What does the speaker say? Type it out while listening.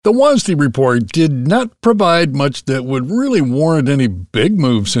The WASDE report did not provide much that would really warrant any big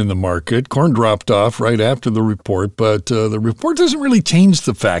moves in the market. Corn dropped off right after the report, but the report doesn't really change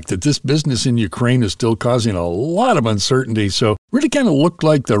the fact that this business in Ukraine is still causing a lot of uncertainty. So really kind of looked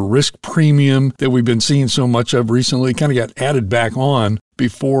like the risk premium that we've been seeing so much of recently kind of got added back on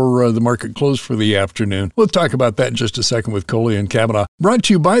before the market closed for the afternoon. We'll talk about that in just a second with Coley and Kavanaugh. Brought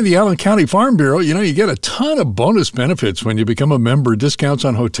to you by the Allen County Farm Bureau. You know, you get a ton of bonus benefits when you become a member. Discounts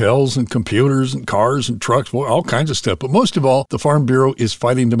on hotels and computers and cars and trucks, well, all kinds of stuff. But most of all, the Farm Bureau is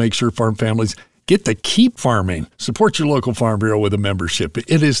fighting to make sure farm families get to keep farming. Support your local Farm Bureau with a membership.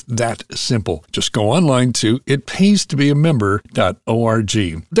 It is that simple. Just go online to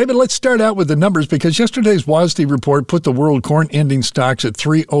itpaystobeamember.org. David, let's start out with the numbers because yesterday's WASDE report put the world corn ending stocks at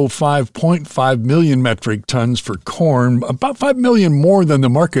 305.5 million metric tons for corn, about 5 million more than the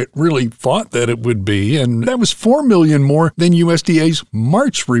market really thought that it would be, and that was 4 million more than USDA's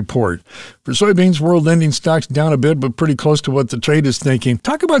March report. For soybeans, world ending stocks down a bit, but pretty close to what the trade is thinking.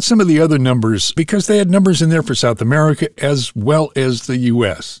 Talk about some of the other numbers, because they had numbers in there for South America as well as the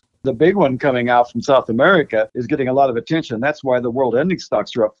U.S. The big one coming out from South America is getting a lot of attention. That's why the world ending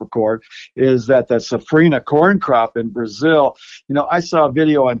stocks are up for corn, is that the Safrinha corn crop in Brazil. You know, I saw a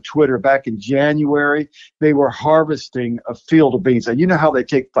video on Twitter back in January. They were harvesting a field of beans. And you know how they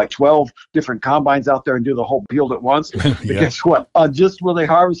take like 12 different combines out there and do the whole field at once? Yeah. Guess what? Just where they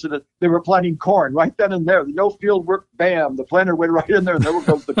harvested it, they were planting corn right then and there. No field work, bam, the planter went right in there and there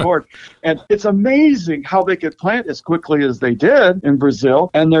goes the corn. And it's amazing how they could plant as quickly as they did in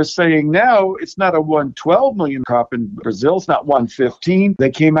Brazil. And they're saying now it's not a 112 million crop in Brazil. It's not 115. They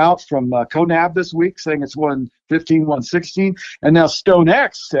came out from CONAB this week saying it's 115, 116. And now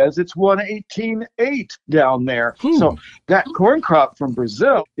StoneX says it's 118.8 down there. So that corn crop from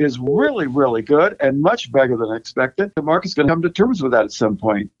Brazil is really, really good and much better than expected. The market's going to come to terms with that at some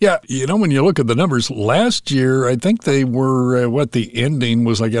point. Yeah, you know, when you look at the numbers, last year, I think they were, the ending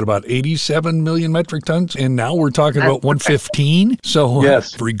was like at about 87 million metric tons. And now we're talking about 115. So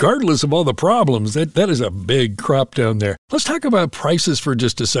yes. Regardless of all the problems, that is a big crop down there. Let's talk about prices for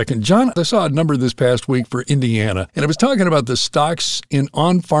just a second. John, I saw a number this past week for Indiana, and I was talking about the stocks in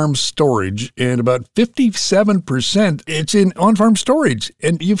on-farm storage, and about 57% it's in on-farm storage.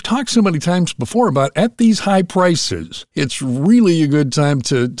 And you've talked so many times before about at these high prices, it's really a good time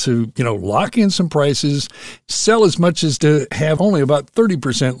to lock in some prices, sell as much as to have only about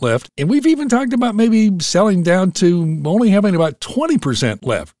 30% left. And we've even talked about maybe selling down to only having about 20%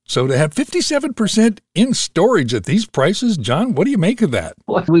 left. So to have 57% in storage at these prices, John, what do you make of that?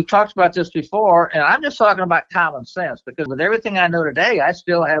 Well, we've talked about this before, and I'm just talking about common sense, because with everything I know today, I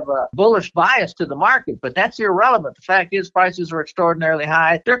still have a bullish bias to the market, but that's irrelevant. The fact is prices are extraordinarily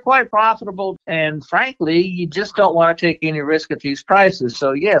high. They're quite profitable, and frankly, you just don't want to take any risk at these prices.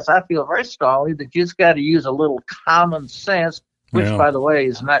 So yes, I feel very strongly that you just got to use a little common sense, which, by the way,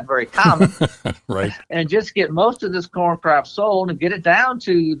 is not very common. Right. And just get most of this corn crop sold and get it down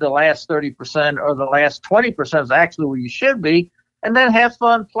to the last 30% or the last 20% is actually where you should be, and then have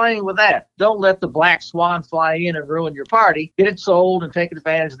fun playing with that. Don't let the black swan fly in and ruin your party. Get it sold and take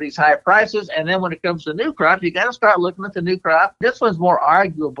advantage of these high prices. And then when it comes to new crop, you got to start looking at the new crop. This one's more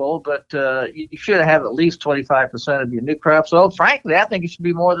arguable, but you should have at least 25% of your new crop sold. Frankly, I think it should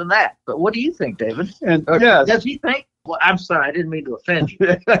be more than that. But what do you think, David? And yes. Does he think? Well, I'm sorry. I didn't mean to offend you.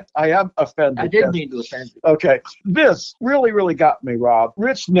 I am offended. I didn't mean to offend you. Okay. This really, really got me, Rob.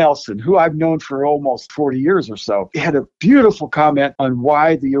 Rich Nelson, who I've known for almost 40 years or so, had a beautiful comment on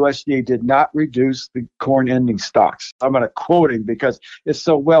why the USDA did not reduce the corn ending stocks. I'm going to quote him because it's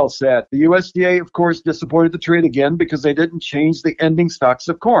so well said. The USDA, of course, disappointed the trade again because they didn't change the ending stocks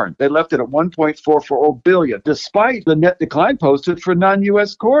of corn. They left it at 1.44 billion, despite the net decline posted for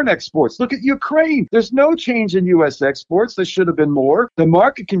non-U.S. corn exports. Look at Ukraine. There's no change in U.S. exports. There should have been more. The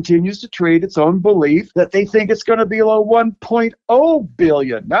market continues to trade its own belief that they think it's going to be below 1.0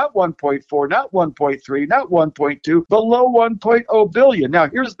 billion, not 1.4, not 1.3, not 1.2, below 1.0 billion. Now,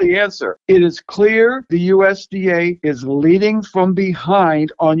 here's the answer. It is clear the USDA is leading from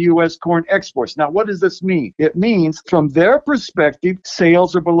behind on U.S. corn exports. Now, what does this mean? It means from their perspective,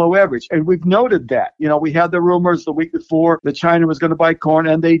 sales are below average. And we've noted that. You know, we had the rumors the week before that China was going to buy corn,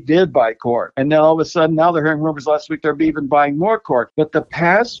 and they did buy corn. And then all of a sudden, now they're hearing rumors last week they're even buying more corn. But the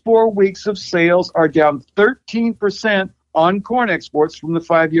past 4 weeks of sales are down 13% on corn exports from the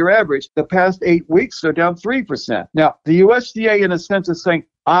 5-year average. The past 8 weeks, they're down 3%. Now, the USDA, in a sense, is saying,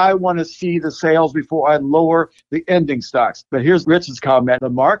 I want to see the sales before I lower the ending stocks. But here's Rich's comment. The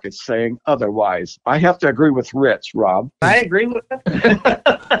market's saying otherwise. I have to agree with Rich, Rob. I agree with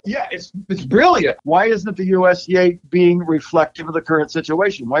that. Yeah, it's brilliant. Why isn't the USDA being reflective of the current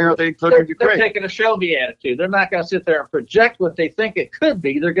situation? Why aren't they including Ukraine? They're taking a show me attitude. They're not going to sit there and project what they think it could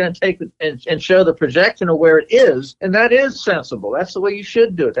be. They're going to take it and show the projection of where it is, and that is sensible. That's the way you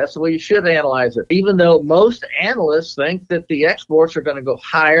should do it. That's the way you should analyze it. Even though most analysts think that the exports are going to go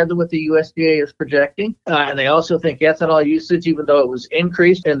higher than what the USDA is projecting, and they also think ethanol usage, even though it was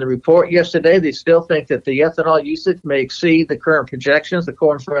increased in the report yesterday, they still think that the ethanol usage may exceed the current projections, the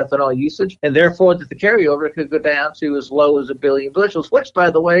corn for ethanol usage, and therefore that the carryover could go down to as low as 1 billion bushels, which, by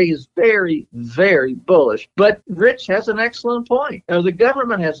the way, is very, very bullish. But Rich has an excellent point. The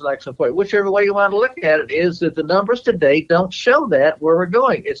government has an excellent point. Whichever way you want to look at it is that the numbers today don't show that where we're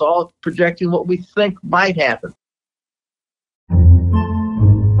going. It's all projecting what we think might happen.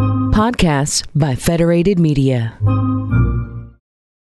 Podcasts by Federated Media.